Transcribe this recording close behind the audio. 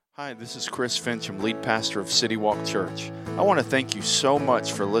Hi, this is Chris Fincham, lead pastor of City Walk Church. I want to thank you so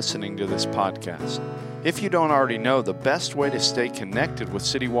much for listening to this podcast. If you don't already know, the best way to stay connected with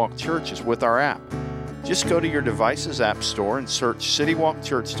City Walk Church is with our app. Just go to your device's app store and search City Walk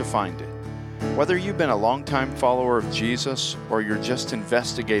Church to find it. Whether you've been a longtime follower of Jesus or you're just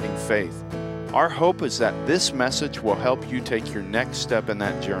investigating faith, our hope is that this message will help you take your next step in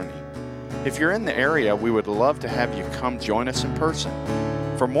that journey. If you're in the area, we would love to have you come join us in person.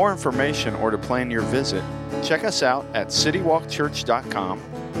 For more information or to plan your visit, check us out at citywalkchurch.com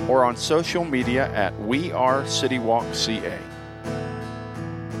or on social media at WeAreCityWalkCA.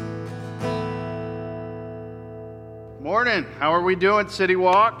 Morning. How are we doing, City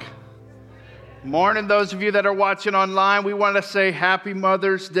Walk? Morning, those of you that are watching online. We want to say Happy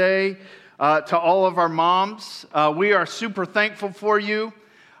Mother's Day to all of our moms. We are super thankful for you.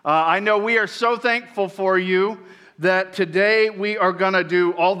 I know we are so thankful for you that today we are going to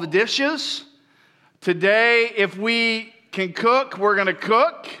do all the dishes. Today, if we can cook, we're going to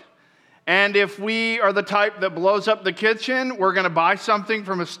cook. And if we are the type that blows up the kitchen, we're going to buy something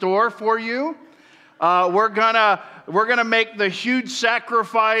from a store for you. We're gonna make the huge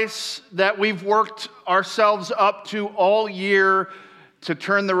sacrifice that we've worked ourselves up to all year to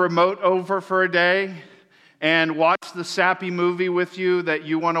turn the remote over for a day and watch the sappy movie with you that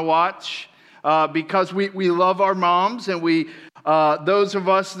you want to watch. Because we love our moms, and those of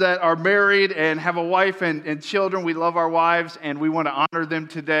us that are married and have a wife and children, we love our wives, and we want to honor them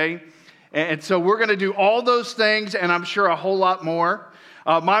today. And so we're going to do all those things, and I'm sure a whole lot more.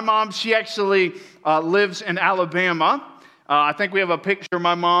 My mom, she actually lives in Alabama. I think we have a picture of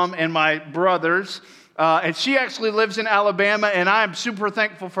my mom and my brothers. And she actually lives in Alabama, and I'm super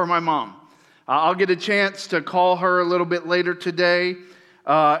thankful for my mom. I'll get a chance to call her a little bit later today.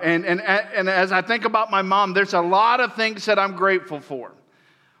 And as I think about my mom, there's a lot of things that I'm grateful for.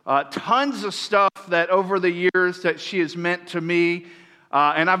 Tons of stuff that over the years that she has meant to me.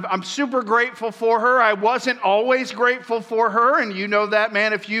 And I'm super grateful for her. I wasn't always grateful for her, and you know that,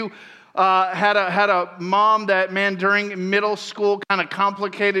 man. If you had a mom that, man, during middle school kind of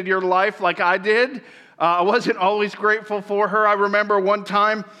complicated your life like I did, I wasn't always grateful for her. I remember one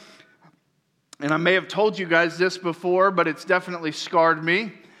time, and I may have told you guys this before, but it's definitely scarred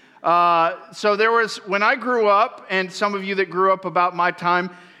me. So there was, when I grew up, and some of you that grew up about my time,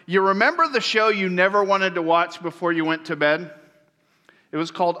 you remember the show you never wanted to watch before you went to bed? It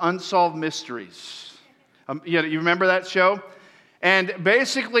was called Unsolved Mysteries. You remember that show? And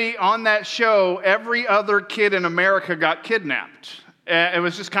basically on that show, every other kid in America got kidnapped. It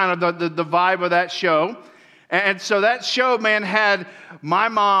was just kind of the vibe of that show. And so that show, man, had my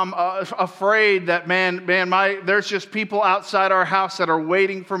mom afraid that, there's just people outside our house that are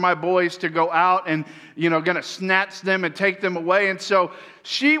waiting for my boys to go out and, going to snatch them and take them away. And so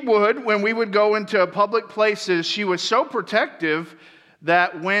she would, when we would go into public places, she was so protective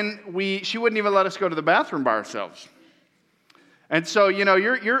that she wouldn't even let us go to the bathroom by ourselves. And so,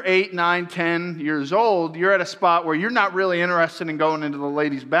 you're 8, 9, 10 years old. You're at a spot where you're not really interested in going into the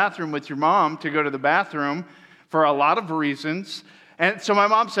ladies' bathroom with your mom to go to the bathroom for a lot of reasons. And so my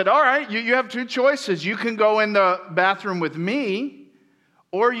mom said, all right, you have two choices. You can go in the bathroom with me,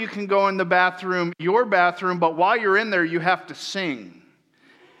 or you can go in the bathroom, your bathroom, but while you're in there, you have to sing.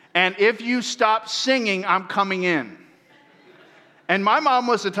 And if you stop singing, I'm coming in. And my mom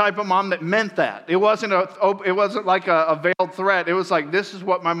was the type of mom that meant that. It wasn't like a veiled threat. It was like, this is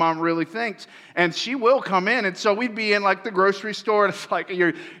what my mom really thinks. And she will come in. And so we'd be in like the grocery store. And it's like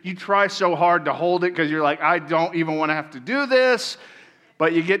you try so hard to hold it because you're like, I don't even want to have to do this.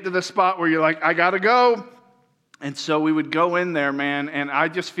 But you get to the spot where you're like, I got to go. And so we would go in there, man. And I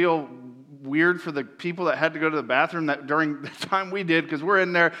just feel weird for the people that had to go to the bathroom that during the time we did, because we're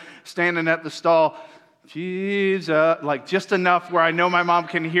in there standing at the stall. Jesus, like just enough where I know my mom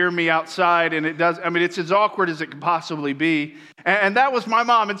can hear me outside, and it's as awkward as it could possibly be. And that was my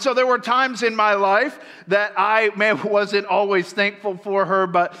mom. And so there were times in my life that I, wasn't always thankful for her,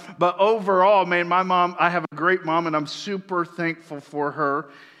 but overall, my mom, I have a great mom, and I'm super thankful for her.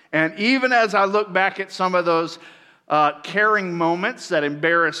 And even as I look back at some of those caring moments that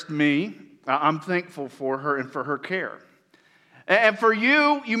embarrassed me, I'm thankful for her and for her care. And for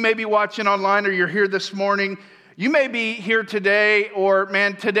you may be watching online, or you're here this morning. You may be here today, or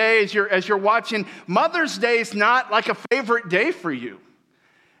today as you're watching, Mother's Day is not like a favorite day for you.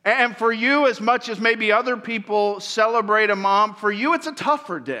 And for you, as much as maybe other people celebrate a mom, for you it's a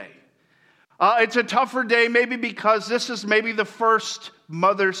tougher day. It's a tougher day maybe because this is maybe the first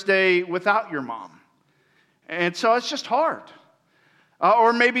Mother's Day without your mom. And so it's just hard.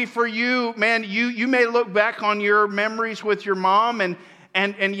 Or maybe for you, you may look back on your memories with your mom, and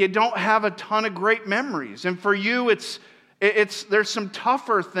and you don't have a ton of great memories. And for you, there's some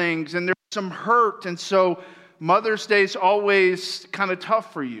tougher things and there's some hurt. And so Mother's Day is always kind of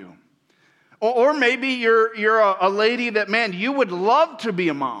tough for you. Or maybe you're a lady that, man, you would love to be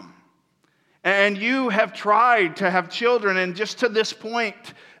a mom. And you have tried to have children, and just to this point,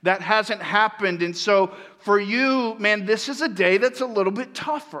 that hasn't happened. And so for you, man, this is a day that's a little bit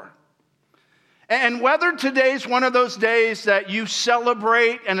tougher. And whether today's one of those days that you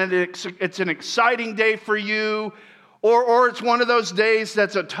celebrate and it's an exciting day for you, or it's one of those days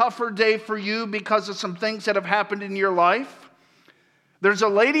that's a tougher day for you because of some things that have happened in your life, there's a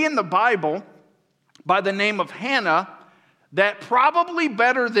lady in the Bible by the name of Hannah that probably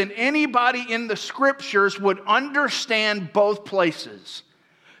better than anybody in the scriptures would understand both places.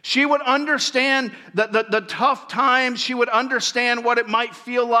 She would understand the tough times. She would understand what it might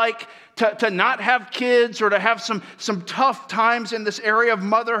feel like to not have kids or to have some tough times in this area of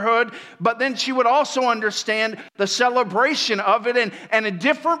motherhood. But then she would also understand the celebration of it. And in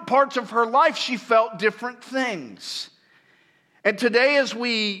different parts of her life, she felt different things. And today, as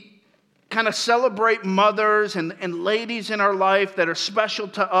we kind of celebrate mothers and ladies in our life that are special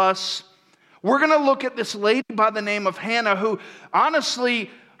to us, we're going to look at this lady by the name of Hannah, who honestly,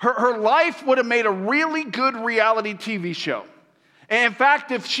 her life would have made a really good reality TV show. And in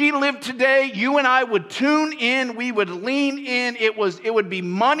fact, if she lived today, you and I would tune in, we would lean in. It would be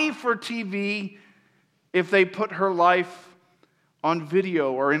money for TV if they put her life on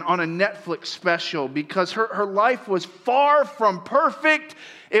video or on a Netflix special, because her life was far from perfect.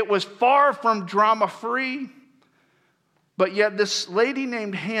 It was far from drama-free. But yet this lady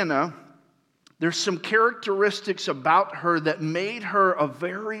named Hannah, there's some characteristics about her that made her a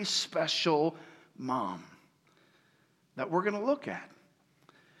very special mom that we're going to look at.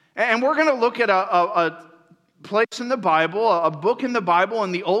 And we're going to look at a place in the Bible, a book in the Bible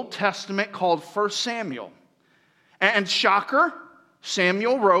in the Old Testament called 1 Samuel. And shocker,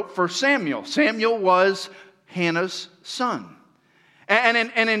 Samuel wrote 1 Samuel. Samuel was Hannah's son. And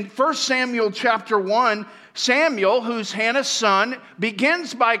in 1 Samuel chapter 1, Samuel, who's Hannah's son,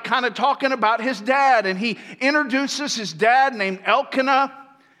 begins by kind of talking about his dad. And he introduces his dad named Elkanah.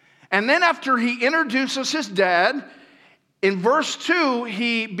 And then after he introduces his dad, in verse 2,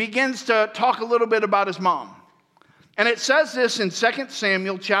 he begins to talk a little bit about his mom. And it says this in 2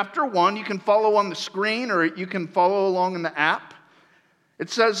 Samuel chapter 1. You can follow on the screen or you can follow along in the app. It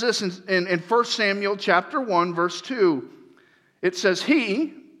says this in 1 Samuel chapter 1, verse 2. It says,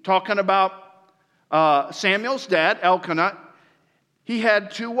 he, talking about Samuel's dad, Elkanah, he had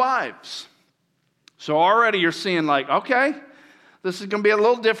 2 wives. So already you're seeing like, okay, this is going to be a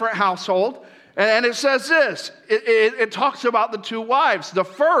little different household. And it says this, it talks about the 2 wives. The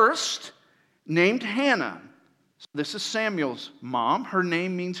first, named Hannah. So this is Samuel's mom. Her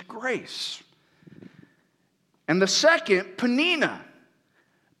name means grace. And the second, Peninnah.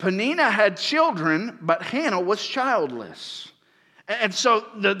 Peninnah had children, but Hannah was childless. And so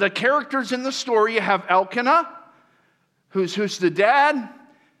the characters in the story, you have Elkanah, who's the dad.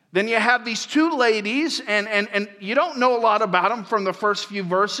 Then you have these 2 ladies, and you don't know a lot about them from the first few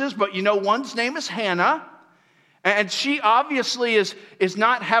verses, but you know one's name is Hannah. And she obviously is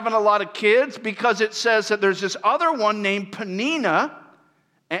not having a lot of kids because it says that there's this other one named Peninnah,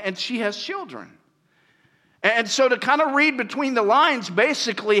 and she has children. And so to kind of read between the lines,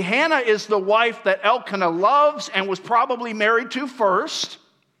 basically, Hannah is the wife that Elkanah loves and was probably married to first.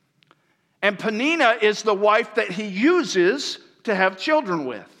 And Peninnah is the wife that he uses to have children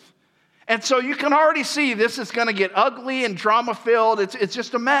with. And so you can already see this is going to get ugly and drama-filled. It's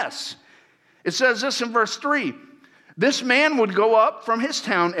just a mess. It says this in verse 3. This man would go up from his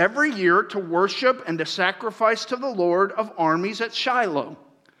town every year to worship and to sacrifice to the Lord of armies at Shiloh.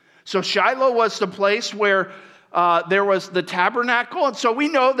 So Shiloh was the place where there was the tabernacle. And so we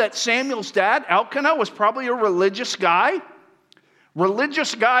know that Samuel's dad, Elkanah, was probably a religious guy.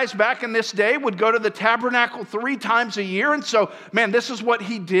 Religious guys back in this day would go to the tabernacle 3 times a year. And so, man, this is what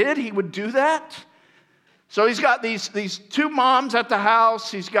he did. He would do that. So he's got these 2 moms at the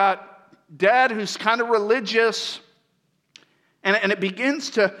house. He's got dad who's kind of religious. And it begins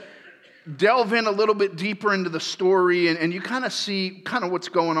to delve in a little bit deeper into the story, and you kind of see kind of what's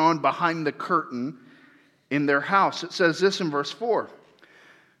going on behind the curtain in their house. It says this in verse 4.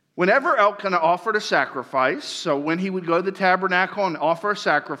 Whenever Elkanah offered a sacrifice, so when he would go to the tabernacle and offer a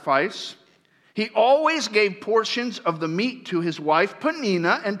sacrifice, he always gave portions of the meat to his wife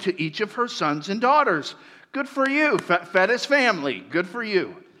Peninnah and to each of her sons and daughters. Good for you. Fed his family. Good for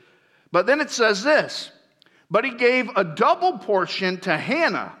you. But then it says this. But he gave a double portion to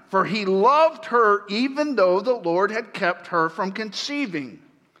Hannah, for he loved her even though the Lord had kept her from conceiving.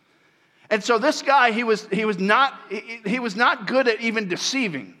 And so this guy, he was not good at even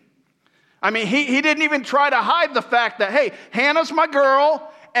deceiving. I mean, he didn't even try to hide the fact that, hey, Hannah's my girl,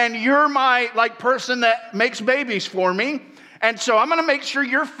 and you're my person that makes babies for me. And so I'm going to make sure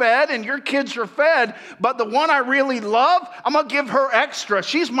you're fed and your kids are fed. But the one I really love, I'm going to give her extra.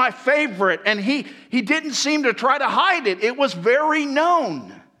 She's my favorite. And he didn't seem to try to hide it. It was very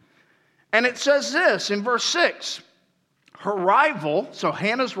known. And it says this in verse 6. Her rival, so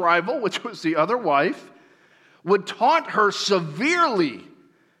Hannah's rival, which was the other wife, would taunt her severely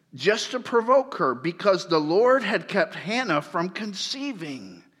just to provoke her because the Lord had kept Hannah from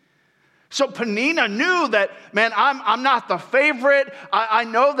conceiving. So Peninnah knew that, man, I'm not the favorite. I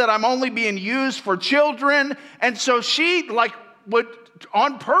know that I'm only being used for children. And so she would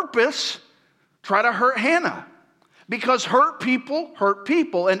on purpose try to hurt Hannah. Because hurt people hurt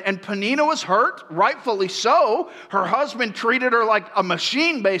people. And Peninnah was hurt, rightfully so. Her husband treated her like a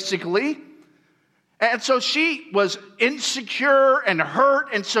machine, basically. And so she was insecure and hurt.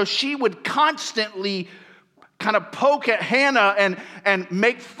 And so she would constantly kind of poke at Hannah and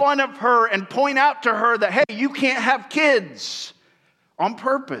make fun of her and point out to her that, hey, you can't have kids, on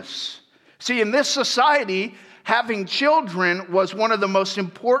purpose. See, in this society, having children was one of the most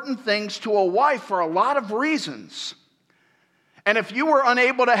important things to a wife for a lot of reasons. And if you were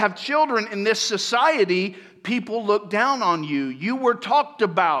unable to have children in this society, people looked down on you. You were talked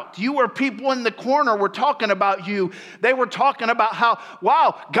about. You were people in the corner were talking about you. They were talking about how,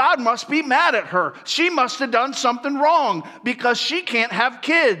 wow, God must be mad at her. She must have done something wrong because she can't have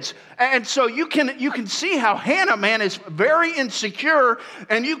kids. And so you can see how Hannah, man, is very insecure.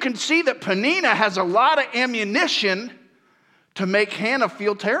 And you can see that Peninnah has a lot of ammunition to make Hannah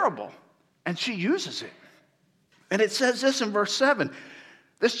feel terrible. And she uses it. And it says this in verse 7.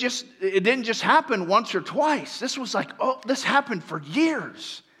 It didn't just happen once or twice. This was this happened for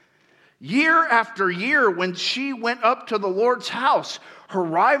years. Year after year, when she went up to the Lord's house, her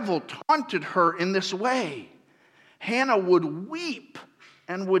rival taunted her in this way. Hannah would weep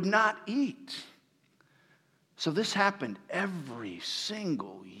and would not eat. So this happened every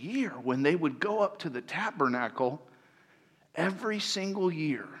single year when they would go up to the tabernacle. Every single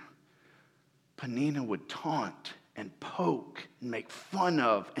year, Peninnah would taunt and poke and make fun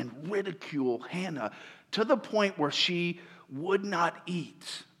of and ridicule Hannah to the point where she would not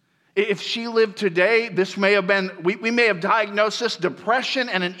eat. If she lived today, this may have been, we may have diagnosed this depression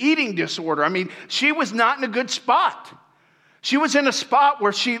and an eating disorder. I mean, she was not in a good spot. She was in a spot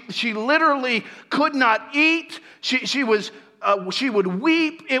where she literally could not eat. She would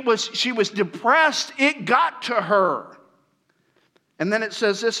weep. She was depressed. It got to her. And then it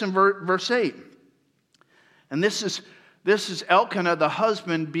says this in verse 8. And this is Elkanah, the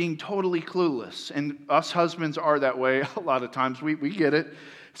husband, being totally clueless. And us husbands are that way a lot of times. We get it.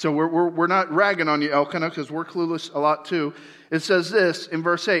 So we're not ragging on you, Elkanah, because we're clueless a lot too. It says this in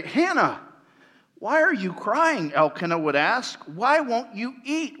verse 8. Hannah, why are you crying? Elkanah would ask. Why won't you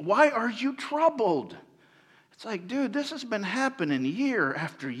eat? Why are you troubled? It's like, dude, this has been happening year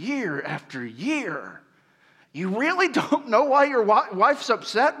after year after year. You really don't know why your wife's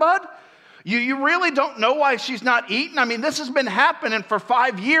upset, bud? You really don't know why she's not eating? I mean, this has been happening for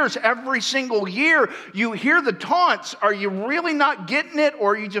 5 years, every single year. You hear the taunts. Are you really not getting it,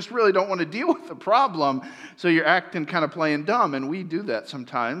 or you just really don't want to deal with the problem? So you're acting kind of playing dumb, and we do that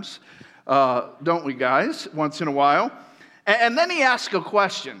sometimes, don't we, guys, once in a while? And then he asks a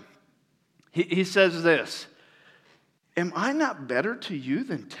question. He says this, am I not better to you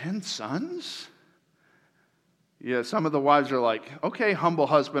than 10 sons? Yeah, some of the wives are like, okay, humble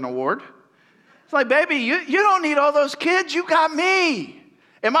husband award. It's like, baby, you don't need all those kids. You got me.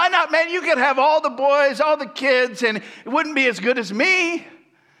 Am I not, man? You could have all the boys, all the kids, and it wouldn't be as good as me.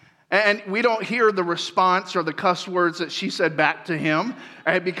 And we don't hear the response or the cuss words that she said back to him,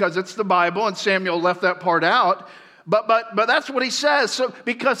 right? Because it's the Bible, and Samuel left that part out. But that's what he says. So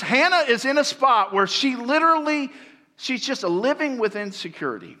because Hannah is in a spot where she's just living with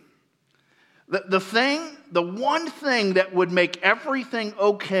insecurity. The one thing that would make everything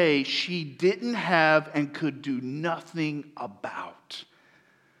okay, she didn't have and could do nothing about.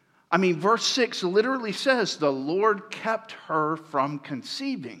 I mean, verse 6 literally says, the Lord kept her from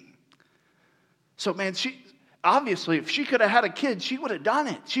conceiving. So, man, obviously, if she could have had a kid, she would have done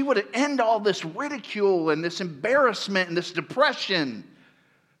it. She would have ended all this ridicule and this embarrassment and this depression.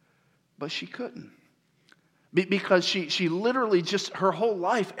 But she couldn't. Because she literally just, her whole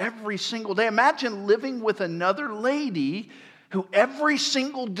life, every single day. Imagine living with another lady who every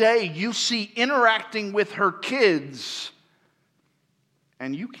single day you see interacting with her kids,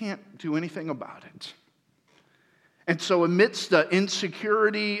 and you can't do anything about it. And so amidst the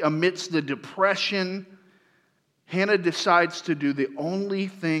insecurity, amidst the depression, Hannah decides to do the only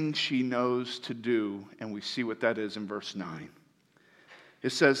thing she knows to do, and we see what that is in verse 9.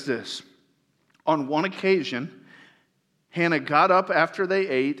 It says this, on one occasion, Hannah got up after they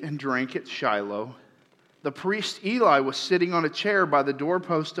ate and drank at Shiloh. The priest Eli was sitting on a chair by the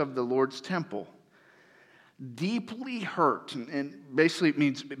doorpost of the Lord's temple. Deeply hurt, and basically it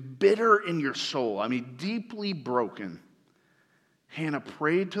means bitter in your soul. I mean, deeply broken. Hannah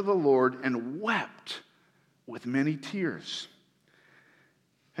prayed to the Lord and wept with many tears.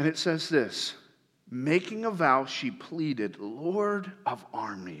 And it says this, making a vow, she pleaded, Lord of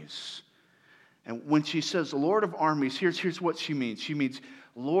armies. And when she says Lord of armies, here's what she means. She means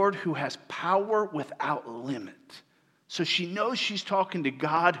Lord who has power without limit. So she knows she's talking to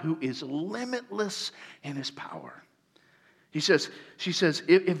God who is limitless in his power. She says,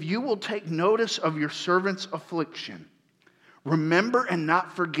 if you will take notice of your servant's affliction, remember and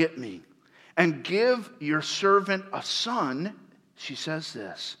not forget me, and give your servant a son, she says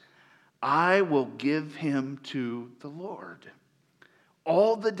this, I will give him to the Lord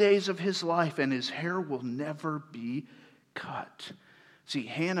all the days of his life, and his hair will never be cut. See,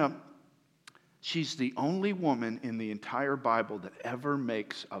 Hannah, she's the only woman in the entire Bible that ever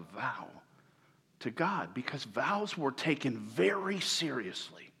makes a vow to God, because vows were taken very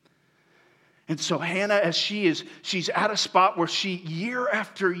seriously. And so Hannah, as she's at a spot where year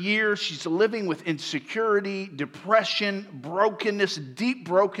after year, she's living with insecurity, depression, brokenness, deep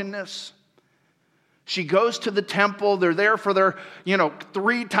brokenness. She goes to the temple. They're there for their,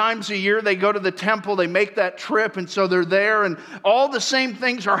 3 times a year they go to the temple. They make that trip, and so they're there, and all the same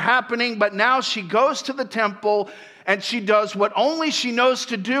things are happening. But now she goes to the temple, and she does what only she knows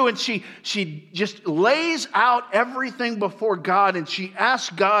to do, and she just lays out everything before God, and she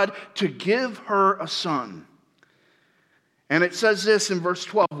asks God to give her a son. And it says this in verse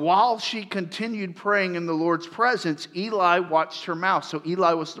 12, while she continued praying in the Lord's presence, Eli watched her mouth. So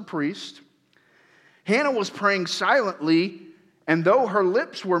Eli was the priest. Hannah was praying silently, and though her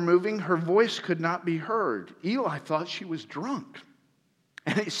lips were moving, her voice could not be heard. Eli thought she was drunk.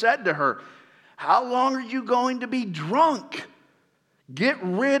 And he said to her, how long are you going to be drunk? Get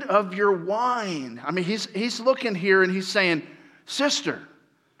rid of your wine. I mean, he's looking here and he's saying, sister,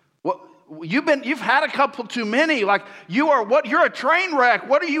 you've had a couple too many. Like, you're a train wreck.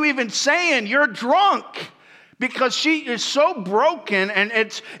 What are you even saying? You're drunk. Because she is so broken, and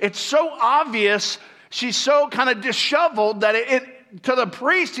it's so obvious. She's so kind of disheveled that to the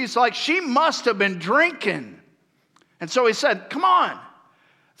priest, he's like, she must have been drinking. And so he said, come on,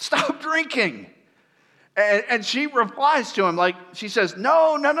 stop drinking. And she replies to him, she says,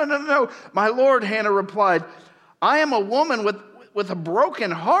 no. My Lord, Hannah replied, I am a woman with a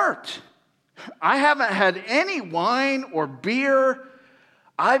broken heart. I haven't had any wine or beer.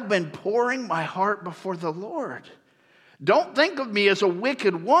 I've been pouring my heart before the Lord. Don't think of me as a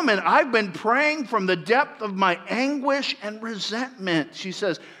wicked woman. I've been praying from the depth of my anguish and resentment. She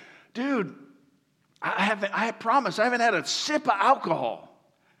says, dude, I promise I haven't had a sip of alcohol.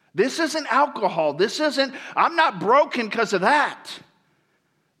 This isn't alcohol. I'm not broken because of that.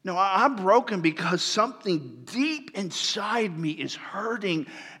 No, I'm broken because something deep inside me is hurting,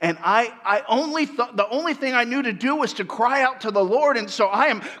 and the only thing I knew to do was to cry out to the Lord, and so I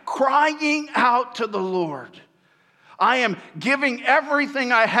am crying out to the Lord. I am giving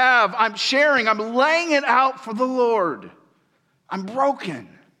everything I have. I'm sharing. I'm laying it out for the Lord. I'm broken.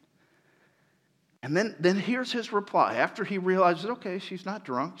 And then here's his reply. After he realizes, okay, she's not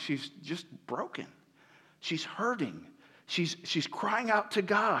drunk. She's just broken. She's hurting. She's crying out to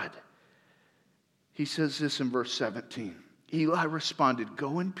God. He says this in verse 17. Eli responded,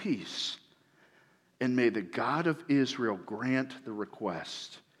 go in peace, and may the God of Israel grant the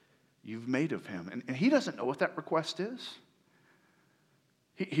request you've made of him. And he doesn't know what that request is.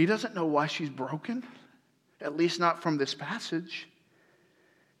 He doesn't know why she's broken, at least not from this passage.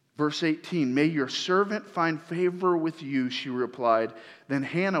 Verse 18, may your servant find favor with you, she replied. Then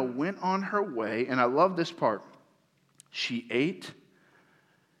Hannah went on her way, and I love this part. She ate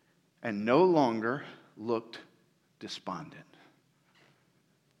and no longer looked despondent.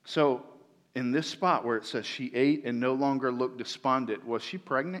 So, in this spot where it says she ate and no longer looked despondent, was she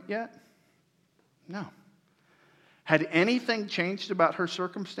pregnant yet? No. Had anything changed about her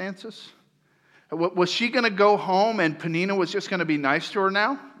circumstances? Was she going to go home and Peninnah was just going to be nice to her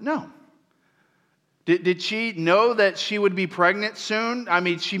now? No. Did she know that she would be pregnant soon? I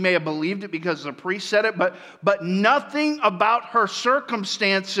mean, she may have believed it because the priest said it, but nothing about her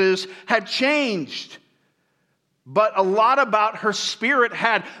circumstances had changed. But a lot about her spirit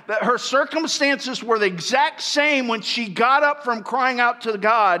had. That her circumstances were the exact same when she got up from crying out to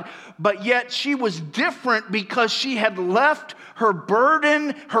God, but yet she was different because she had left her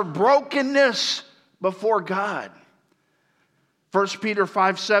burden, her brokenness before God. 1 Peter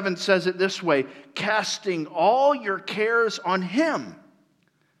 5:7 says it this way, casting all your cares on Him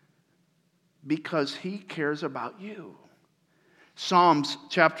because He cares about you. Psalms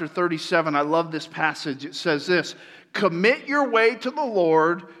chapter 37, I love this passage. It says this, commit your way to the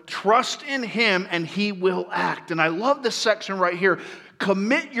Lord, trust in Him, and He will act. And I love this section right here,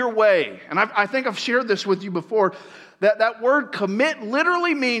 commit your way. And I think I've shared this with you before. That word commit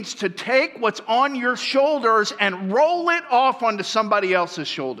literally means to take what's on your shoulders and roll it off onto somebody else's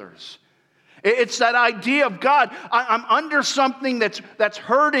shoulders. It's that idea of God, I'm under something that's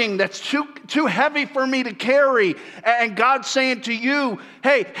hurting, that's too heavy for me to carry. And God's saying to you,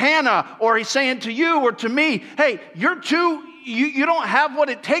 hey, Hannah, or He's saying to you or to me, hey, you don't have what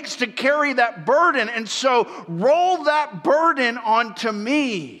it takes to carry that burden. And so roll that burden onto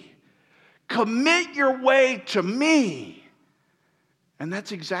me. Commit your way to me. And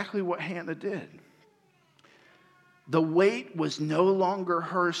that's exactly what Hannah did. The weight was no longer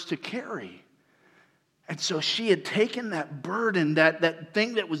hers to carry. And so she had taken that burden, that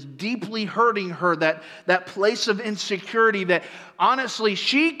thing that was deeply hurting her, that place of insecurity that honestly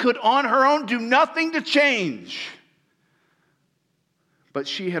she could on her own do nothing to change. But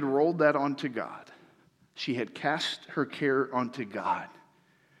she had rolled that onto God. She had cast her care onto God.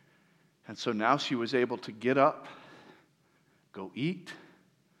 And so now she was able to get up, go eat,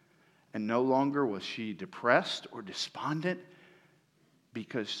 and no longer was she depressed or despondent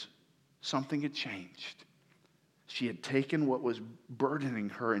because something had changed. She had taken what was burdening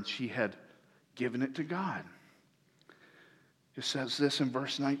her and she had given it to God. It says this in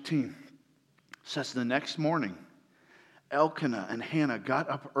verse 19. It says, the next morning, Elkanah and Hannah got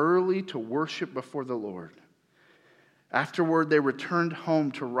up early to worship before the Lord. Afterward, they returned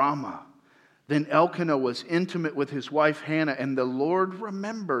home to Ramah. Then Elkanah was intimate with his wife Hannah, and the Lord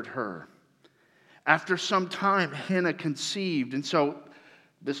remembered her. After some time, Hannah conceived. And so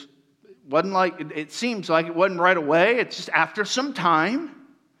this wasn't like, it seems like it wasn't right away. It's just after some time,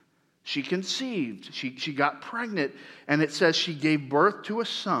 she conceived. She got pregnant. And it says she gave birth to a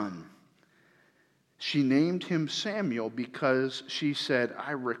son. She named him Samuel because she said,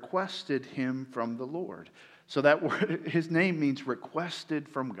 I requested him from the Lord. So that word, his name means requested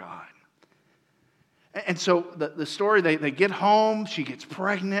from God. And so the story, they get home, she gets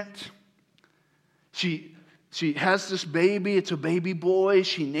pregnant. She has this baby, it's a baby boy.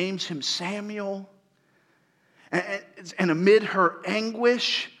 She names him Samuel. And amid her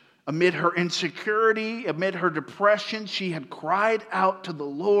anguish, amid her insecurity, amid her depression, she had cried out to the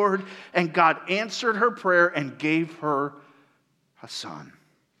Lord, and God answered her prayer and gave her a son.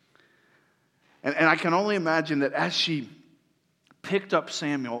 And I can only imagine that as she picked up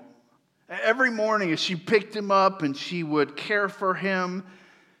Samuel, every morning as she picked him up and she would care for him,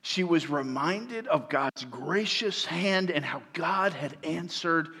 she was reminded of God's gracious hand and how God had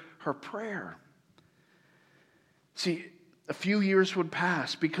answered her prayer. See, a few years would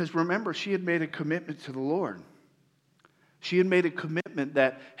pass because remember, she had made a commitment to the Lord. She had made a commitment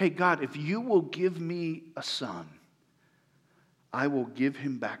that, hey, God, if you will give me a son, I will give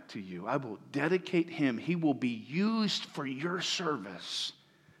him back to you. I will dedicate him. He will be used for your service.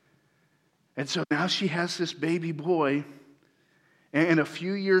 And so now she has this baby boy, and a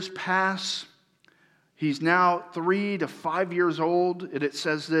few years pass. He's now 3 to 5 years old, and it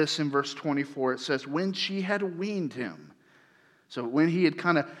says this in verse 24. It says, when she had weaned him, so when he had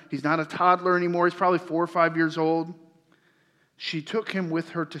he's not a toddler anymore, he's probably 4 or 5 years old, she took him with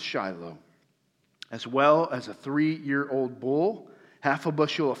her to Shiloh, as well as a 3-year-old bull, half a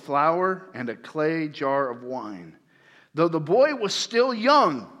bushel of flour, and a clay jar of wine. Though the boy was still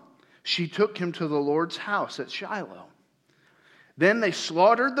young, she took him to the Lord's house at Shiloh. Then they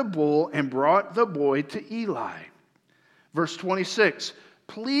slaughtered the bull and brought the boy to Eli. Verse 26,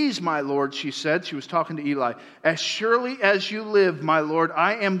 please, my Lord, she said, she was talking to Eli, as surely as you live, my Lord,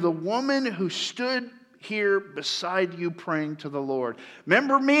 I am the woman who stood here beside you praying to the Lord.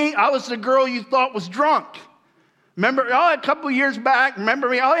 Remember me? I was the girl you thought was drunk. Remember, a couple years back, remember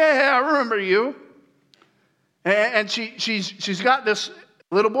me? Oh, yeah, I remember you. And she's got this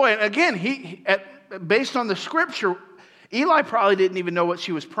little boy. And again, based on the scripture, Eli probably didn't even know what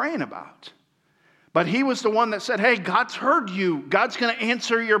she was praying about. But he was the one that said, hey, God's heard you. God's going to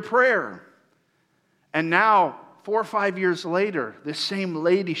answer your prayer. And now, 4 or 5 years later, this same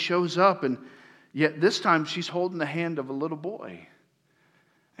lady shows up, and yet this time she's holding the hand of a little boy.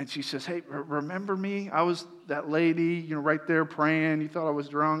 And she says, hey, remember me? I was that lady, right there praying. You thought I was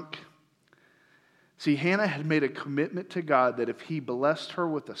drunk. See, Hannah had made a commitment to God that if he blessed her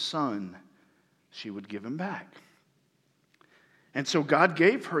with a son, she would give him back. And so God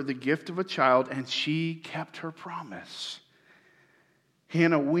gave her the gift of a child, and she kept her promise.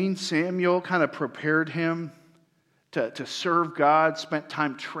 Hannah weaned Samuel, kind of prepared him to serve God, spent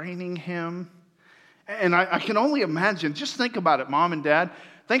time training him. And I can only imagine, just think about it, Mom and Dad.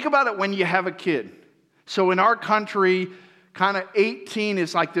 Think about it when you have a kid. So in our country, kind of 18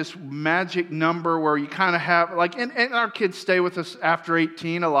 is like this magic number where you kind of have, like, and our kids stay with us after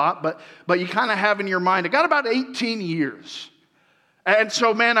 18 a lot, but you kind of have in your mind, I got about 18 years. And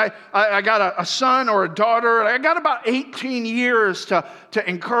so, man, I got a son or a daughter, and I got about 18 years to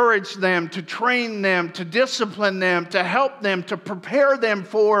encourage them, to train them, to discipline them, to help them, to prepare them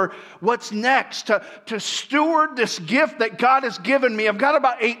for what's next, to steward this gift that God has given me. I've got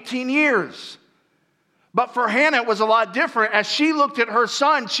about 18 years. But for Hannah, it was a lot different. As she looked at her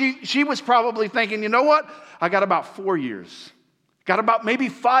son, she was probably thinking, you know what? I got about 4 years. Got about maybe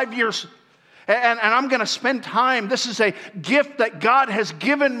 5 years. And I'm going to spend time. This is a gift that God has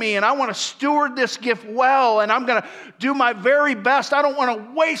given me, and I want to steward this gift well, and I'm going to do my very best. I don't want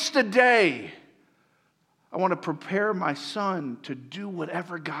to waste a day. I want to prepare my son to do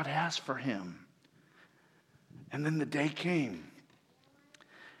whatever God has for him. And then the day came.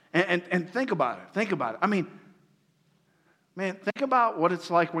 And think about it. Think about it. I mean, man, think about what it's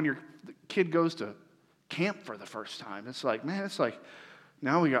like when your kid goes to camp for the first time. It's like, man,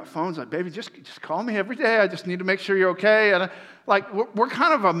 now we got phones. Like, baby, just call me every day. I just need to make sure you're okay. And we're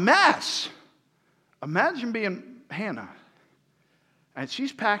kind of a mess. Imagine being Hannah. And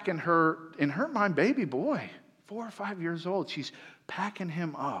she's packing in her mind, baby boy, 4 or 5 years old. She's packing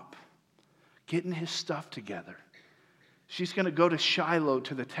him up, getting his stuff together. She's going to go to Shiloh,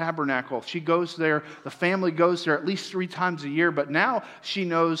 to the tabernacle. She goes there. The family goes there at least 3 times a year. But now she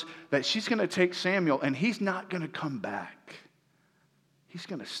knows that she's going to take Samuel, and he's not going to come back. He's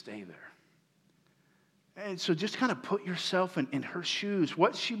going to stay there. And so just kind of put yourself in her shoes.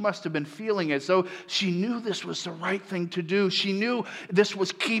 What she must have been feeling, as though she knew this was the right thing to do. She knew this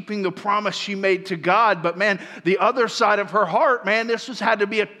was keeping the promise she made to God. But man, the other side of her heart, man, had to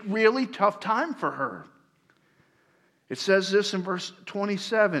be a really tough time for her. It says this in verse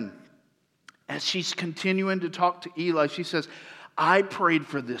 27. As she's continuing to talk to Eli, she says, I prayed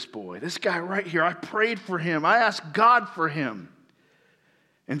for this boy, this guy right here. I prayed for him. I asked God for him.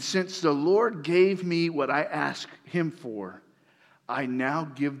 And since the Lord gave me what I asked him for, I now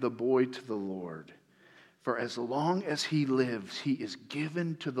give the boy to the Lord. For as long as he lives, he is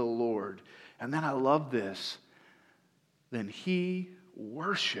given to the Lord. And then I love this. Then he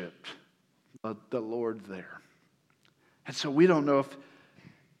worshiped the Lord there. And so we don't know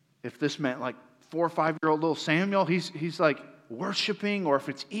if this meant like 4 or 5-year-old little Samuel, he's like worshiping, or if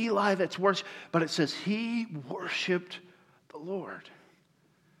it's Eli that's worshiping. But it says he worshiped the Lord.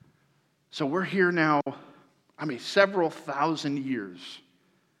 So we're here now, several thousand years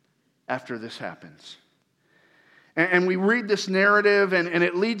after this happens. And we read this narrative, and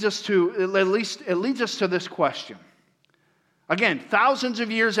it leads us to this question. Again, thousands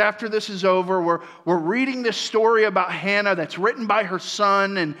of years after this is over, we're reading this story about Hannah that's written by her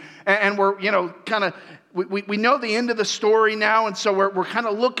son, and we're, we know the end of the story now, and so we're kind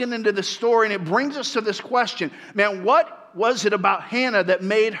of looking into the story, and it brings us to this question. Man, what was it about Hannah that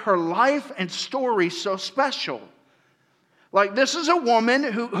made her life and story so special? Like, this is a woman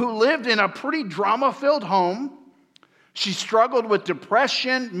who lived in a pretty drama-filled home. She struggled with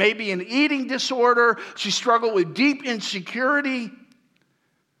depression, maybe an eating disorder. She struggled with deep insecurity.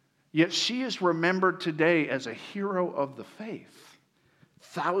 Yet she is remembered today as a hero of the faith,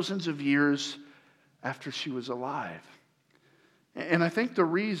 thousands of years after she was alive. And I think the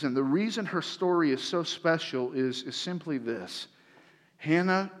reason her story is so special is simply this.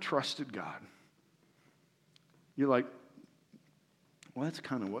 Hannah trusted God. You're like, well, that's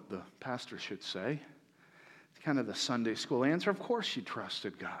kind of what the pastor should say. Kind of the Sunday school answer. Of course she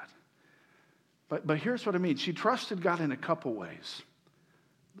trusted God. But here's what I mean. She trusted God in a couple ways.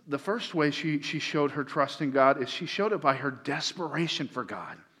 The first way she showed her trust in God is she showed it by her desperation for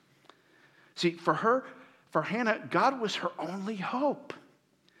God. See, for Hannah, God was her only hope.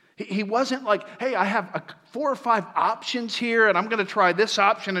 He wasn't like, hey, I have 4 or 5 options here, and I'm going to try this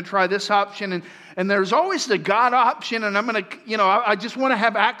option and try this option. And there's always the God option, and I'm going to, I just want to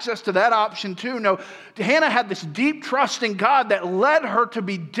have access to that option too. No, Hannah had this deep trust in God that led her to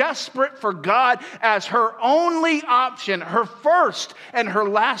be desperate for God as her only option, her first and her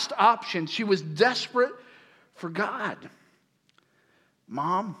last option. She was desperate for God.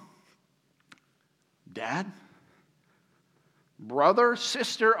 Mom, Dad, brother,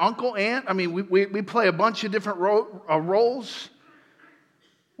 sister, uncle, aunt. I mean, we play a bunch of different roles.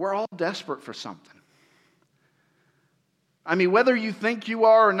 We're all desperate for something. I mean, whether you think you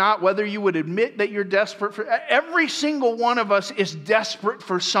are or not, whether you would admit that you're desperate for, every single one of us is desperate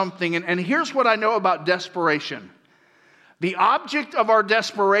for something. And here's what I know about desperation. The object of our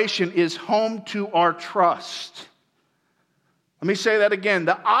desperation is home to our trust. Let me say that again.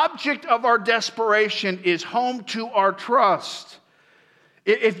 The object of our desperation is home to our trust.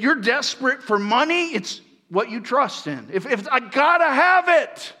 If you're desperate for money, it's what you trust in. If I gotta have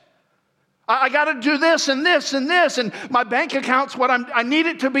it, I gotta do this and this and this, and my bank account's what I need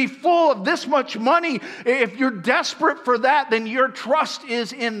it to be full of this much money. If you're desperate for that, then your trust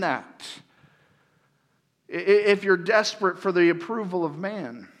is in that. If you're desperate for the approval of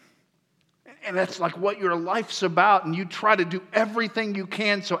man, and that's like what your life's about, and you try to do everything you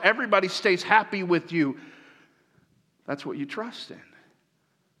can so everybody stays happy with you, that's what you trust in.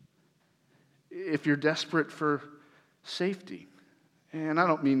 If you're desperate for safety, and I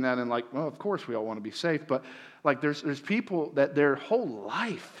don't mean that in like, well, of course we all want to be safe, but like there's people that their whole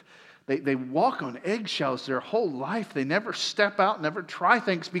life, they walk on eggshells their whole life. They never step out, never try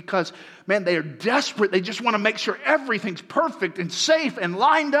things because, man, they are desperate. They just want to make sure everything's perfect and safe and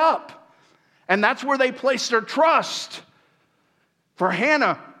lined up. And that's where they place their trust. For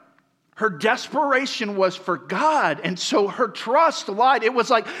Hannah, her desperation was for God, and so her trust lied. It was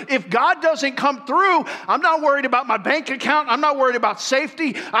like, if God doesn't come through, I'm not worried about my bank account. I'm not worried about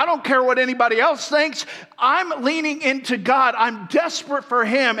safety. I don't care what anybody else thinks. I'm leaning into God. I'm desperate for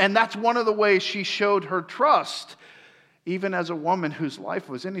Him, and that's one of the ways she showed her trust, even as a woman whose life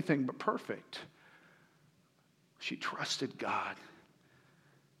was anything but perfect. She trusted God.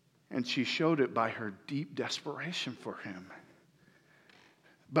 And she showed it by her deep desperation for Him.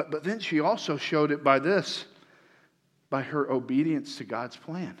 But then she also showed it by this, by her obedience to God's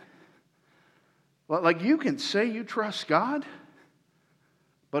plan. Like you can say you trust God,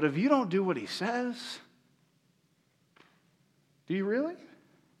 but if you don't do what He says, do you really?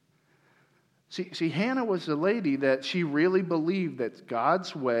 See, Hannah was a lady that she really believed that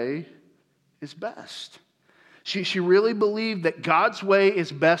God's way is best. She really believed that God's way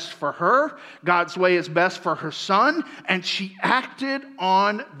is best for her, God's way is best for her son, and she acted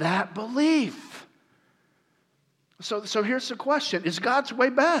on that belief. So here's the question. Is God's way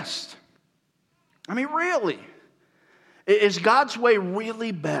best? I mean, really? Is God's way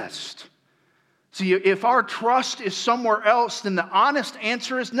really best? See, if our trust is somewhere else, then the honest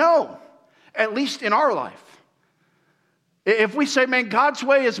answer is no, at least in our life. If we say, man, God's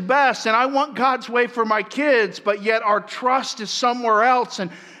way is best, and I want God's way for my kids, but yet our trust is somewhere else,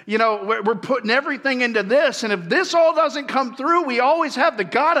 and, we're putting everything into this, and if this all doesn't come through, we always have the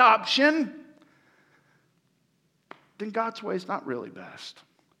God option, then God's way is not really best.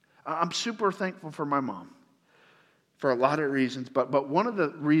 I'm super thankful for my mom for a lot of reasons, but one of the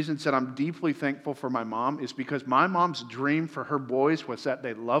reasons that I'm deeply thankful for my mom is because my mom's dream for her boys was that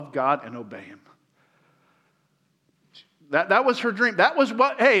they love God and obey Him. That was her dream. That was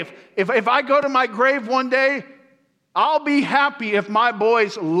what, hey, if I go to my grave one day, I'll be happy if my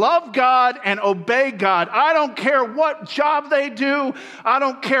boys love God and obey God. I don't care what job they do. I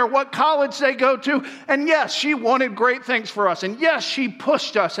don't care what college they go to. And yes, she wanted great things for us. And yes, she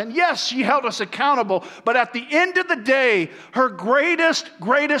pushed us. And yes, she held us accountable. But at the end of the day, her greatest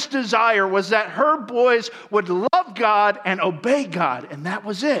desire was that her boys would love God and obey God. And that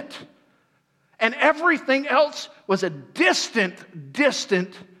was it. And everything else was a distant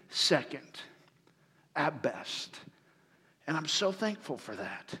second at best. And I'm so thankful for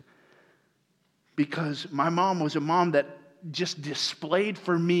that. Because my mom was a mom that just displayed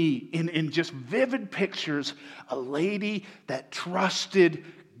for me in just vivid pictures a lady that trusted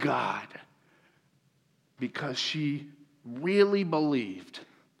God. Because she really believed.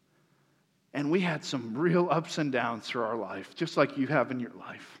 And we had some real ups and downs through our life, just like you have in your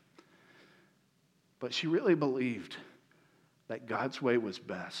life. But she really believed that God's way was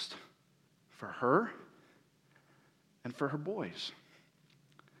best for her and for her boys.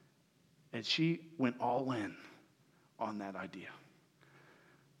 And she went all in on that idea.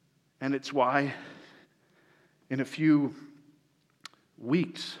 And it's why in a few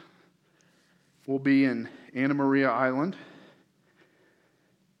weeks, will be in Anna Maria Island.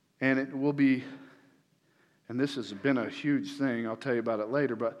 And it will be, and this has been a huge thing, I'll tell you about it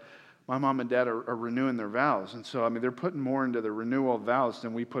later, but my mom and dad are renewing their vows. And so, they're putting more into the renewal of vows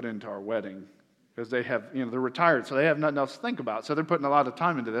than we put into our wedding. Because they have, they're retired, so they have nothing else to think about. So they're putting a lot of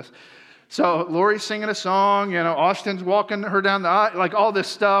time into this. So Lori's singing a song, Austin's walking her down the aisle, like all this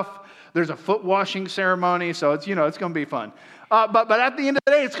stuff. There's a foot washing ceremony, so it's, it's going to be fun. But at the end of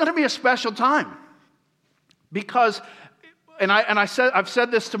the day, it's going to be a special time. Because, I've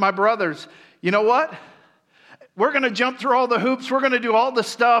said this to my brothers, you know what? We're going to jump through all the hoops. We're going to do all the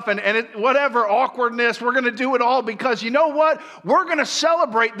stuff and whatever awkwardness, we're going to do it all because you know what? We're going to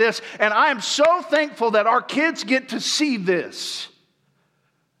celebrate this. And I am so thankful that our kids get to see this.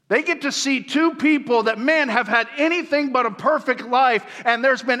 They get to see two people that, have had anything but a perfect life. And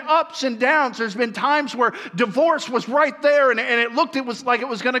there's been ups and downs. There's been times where divorce was right there and it was like it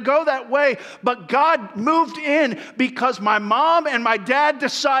was going to go that way. But God moved in because my mom and my dad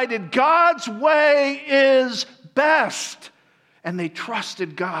decided God's way is best. And they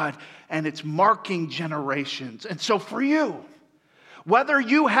trusted God, and it's marking generations. And so for you, whether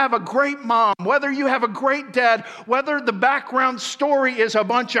you have a great mom, whether you have a great dad, whether the background story is a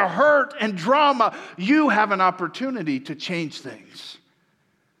bunch of hurt and drama, you have an opportunity to change things.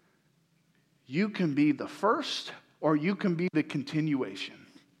 You can be the first, or you can be the continuation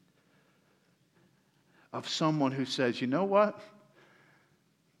of someone who says, you know what?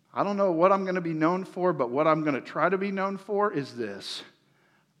 I don't know what I'm going to be known for, but what I'm going to try to be known for is this.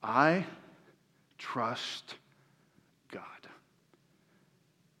 I trust God.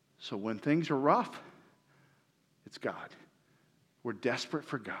 So when things are rough, it's God. We're desperate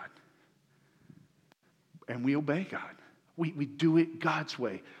for God. And we obey God. We do it God's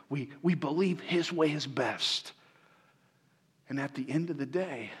way. We believe His way is best. And at the end of the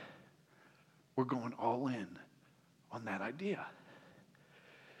day, we're going all in on that idea.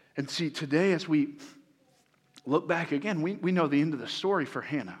 And see, today as we look back again, we know the end of the story for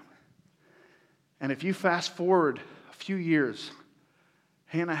Hannah. And if you fast forward a few years,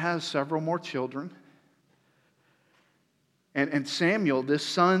 Hannah has several more children. And Samuel, this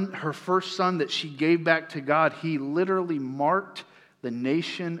son, her first son that she gave back to God, he literally marked the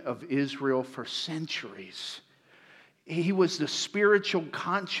nation of Israel for centuries. He was the spiritual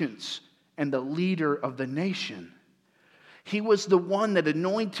conscience and the leader of the nation. He was the one that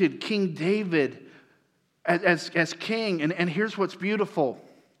anointed King David as king. And here's what's beautiful.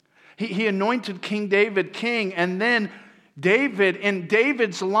 He anointed King David king, and then David, in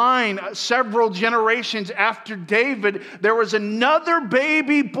David's line, several generations after David, there was another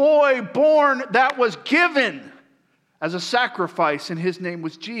baby boy born that was given as a sacrifice, and his name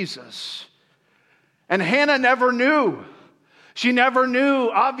was Jesus. And Hannah never knew. She never knew,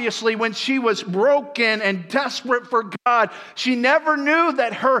 obviously, when she was broken and desperate for God. She never knew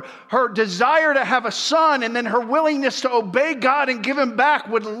that her desire to have a son and then her willingness to obey God and give Him back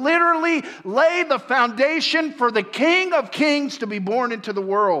would literally lay the foundation for the King of Kings to be born into the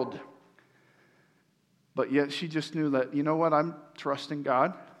world. But yet she just knew that, you know what, I'm trusting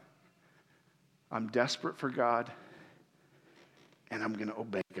God. I'm desperate for God. And I'm going to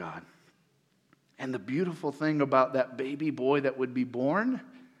obey God. And the beautiful thing about that baby boy that would be born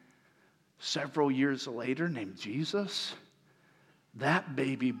several years later, named Jesus, that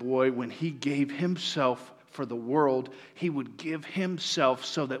baby boy, when he gave himself for the world, he would give himself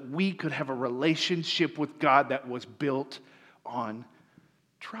so that we could have a relationship with God that was built on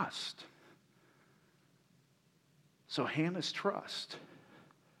trust. So Hannah's trust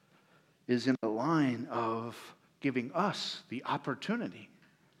is in the line of giving us the opportunity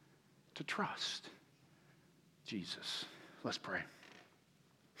to trust Jesus. Let's pray.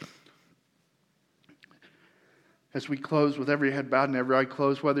 As we close with every head bowed and every eye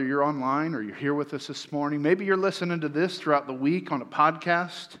closed, whether you're online or you're here with us this morning, maybe you're listening to this throughout the week on a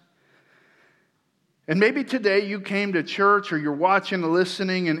podcast. And maybe today you came to church or you're watching and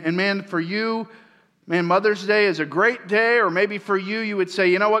listening, and man, for you, Mother's Day is a great day. Or maybe for you, you would say,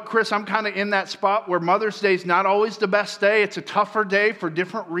 you know what, Chris, I'm kind of in that spot where Mother's Day is not always the best day. It's a tougher day for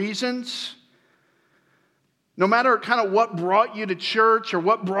different reasons. No matter kind of what brought you to church or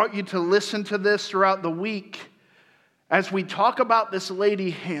what brought you to listen to this throughout the week, as we talk about this lady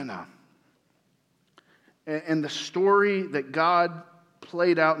Hannah and the story that God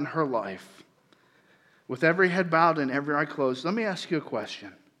played out in her life, with every head bowed and every eye closed, let me ask you a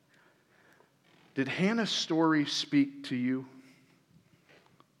question. Did Hannah's story speak to you?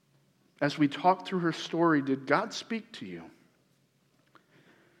 As we talk through her story, did God speak to you?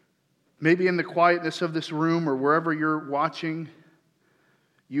 Maybe in the quietness of this room or wherever you're watching,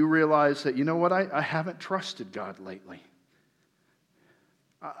 you realize that, you know what, I haven't trusted God lately.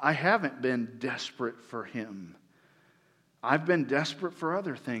 I haven't been desperate for Him. I've been desperate for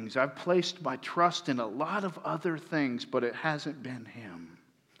other things. I've placed my trust in a lot of other things, but it hasn't been Him.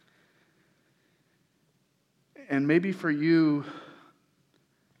 And maybe for you,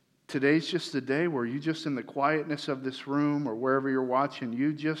 today's just the day where you just in the quietness of this room or wherever you're watching,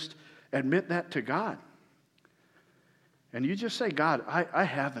 you just admit that to God. And you just say, God, I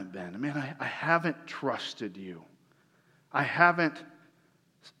haven't been. I haven't trusted you. I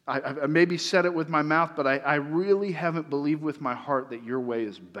maybe said it with my mouth, but I really haven't believed with my heart that your way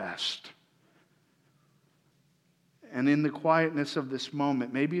is best. And in the quietness of this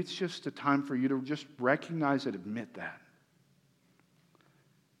moment, maybe it's just a time for you to just recognize and admit that.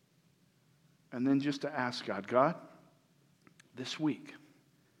 And then just to ask God, this week,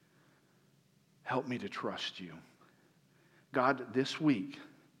 help me to trust you. God, this week,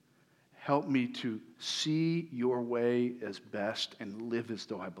 help me to see your way as best and live as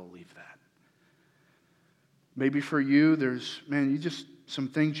though I believe that. Maybe for you, there's some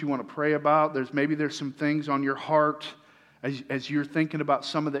things you want to pray about. Maybe there's some things on your heart as you're thinking about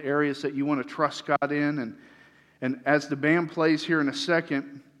some of the areas that you want to trust God in. And as the band plays here in a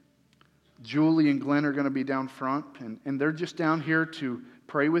second, Julie and Glenn are going to be down front. And they're just down here to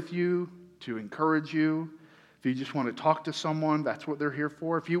pray with you, to encourage you. If you just want to talk to someone, that's what they're here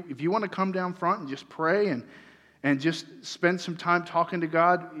for. If you want to come down front and just pray and just spend some time talking to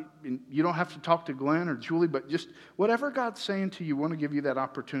God, you don't have to talk to Glenn or Julie, but just whatever God's saying to you, I want to give you that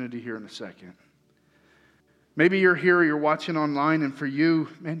opportunity here in a second. Maybe you're here or you're watching online, and for you,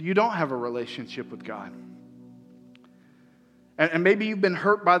 man, you don't have a relationship with God. And maybe you've been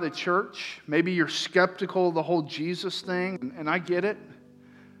hurt by the church. Maybe you're skeptical of the whole Jesus thing, and I get it.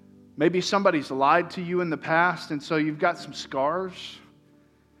 Maybe somebody's lied to you in the past, and so you've got some scars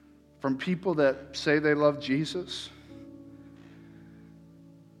from people that say they love Jesus.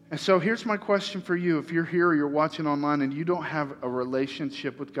 And so here's my question for you. If you're here or you're watching online and you don't have a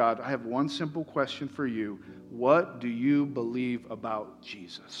relationship with God, I have one simple question for you. What do you believe about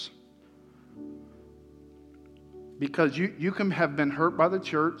Jesus? Because you can have been hurt by the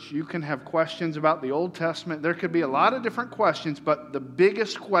church. You can have questions about the Old Testament. There could be a lot of different questions, but the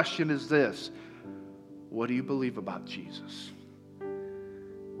biggest question is this. What do you believe about Jesus?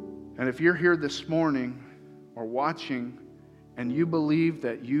 And if you're here this morning or watching and you believe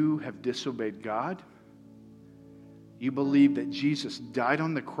that you have disobeyed God, you believe that Jesus died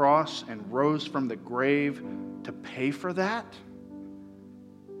on the cross and rose from the grave to pay for that,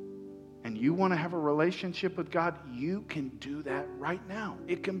 and you want to have a relationship with God, you can do that right now.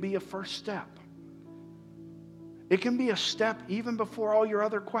 It can be a first step. It can be a step even before all your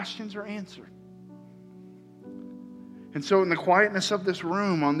other questions are answered. And so in the quietness of this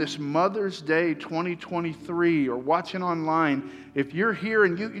room on this Mother's Day 2023 or watching online, if you're here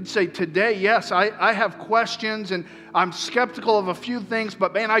and you'd say, today, yes, I have questions and I'm skeptical of a few things,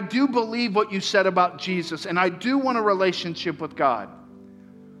 but man, I do believe what you said about Jesus and I do want a relationship with God.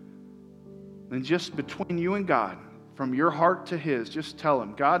 Then just between you and God, from your heart to His, just tell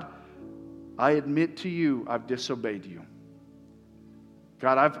Him, God, I admit to you I've disobeyed you.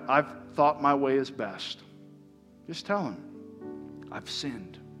 God, I've thought my way is best. Just tell Him, I've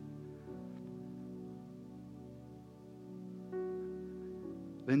sinned.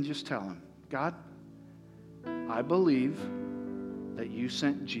 Then just tell Him, God, I believe that you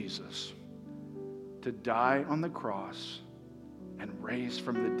sent Jesus to die on the cross and raise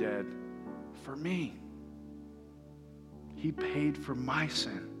from the dead for me. He paid for my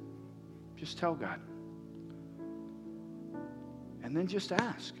sin. Just tell God. And then just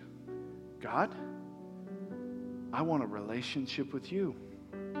ask, God, I want a relationship with you.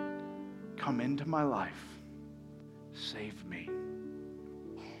 Come into my life. Save me.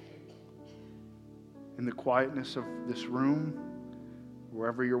 In the quietness of this room,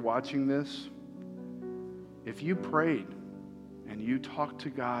 wherever you're watching this, if you prayed and you talked to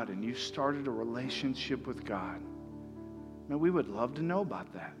God and you started a relationship with God, man, we would love to know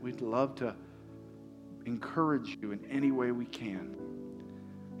about that. We'd love to encourage you in any way we can.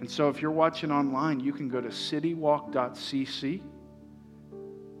 And so if you're watching online, you can go to citywalk.cc.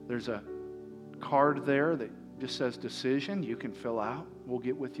 There's a card there that just says decision. You can fill out. We'll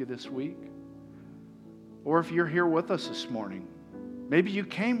get with you this week. Or if you're here with us this morning, maybe you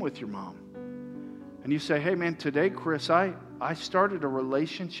came with your mom. And you say, hey man, today, Chris, I started a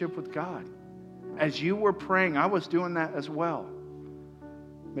relationship with God. As you were praying, I was doing that as well.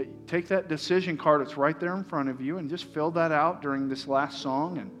 But take that decision card, it's right there in front of you, and just fill that out during this last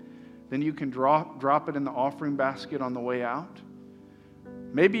song, and then you can drop it in the offering basket on the way out.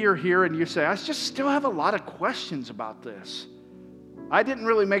 Maybe you're here and you say, I just still have a lot of questions about this. I didn't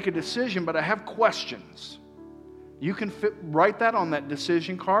really make a decision, but I have questions. You can write that on that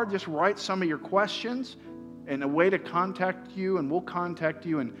decision card. Just write some of your questions and a way to contact you, and we'll contact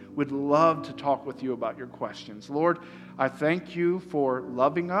you and would love to talk with you about your questions. Lord, I thank you for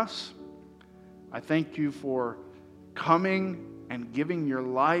loving us. I thank you for coming and giving your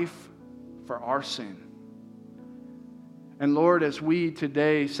life for our sin. And Lord, as we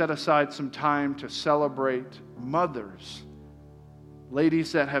today set aside some time to celebrate mothers,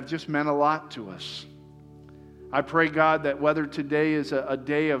 ladies that have just meant a lot to us, I pray, God, that whether today is a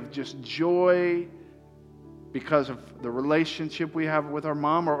day of just joy because of the relationship we have with our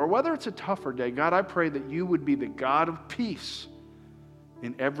mom, or whether it's a tougher day, God, I pray that you would be the God of peace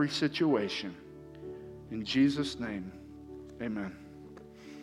in every situation. In Jesus' name, amen.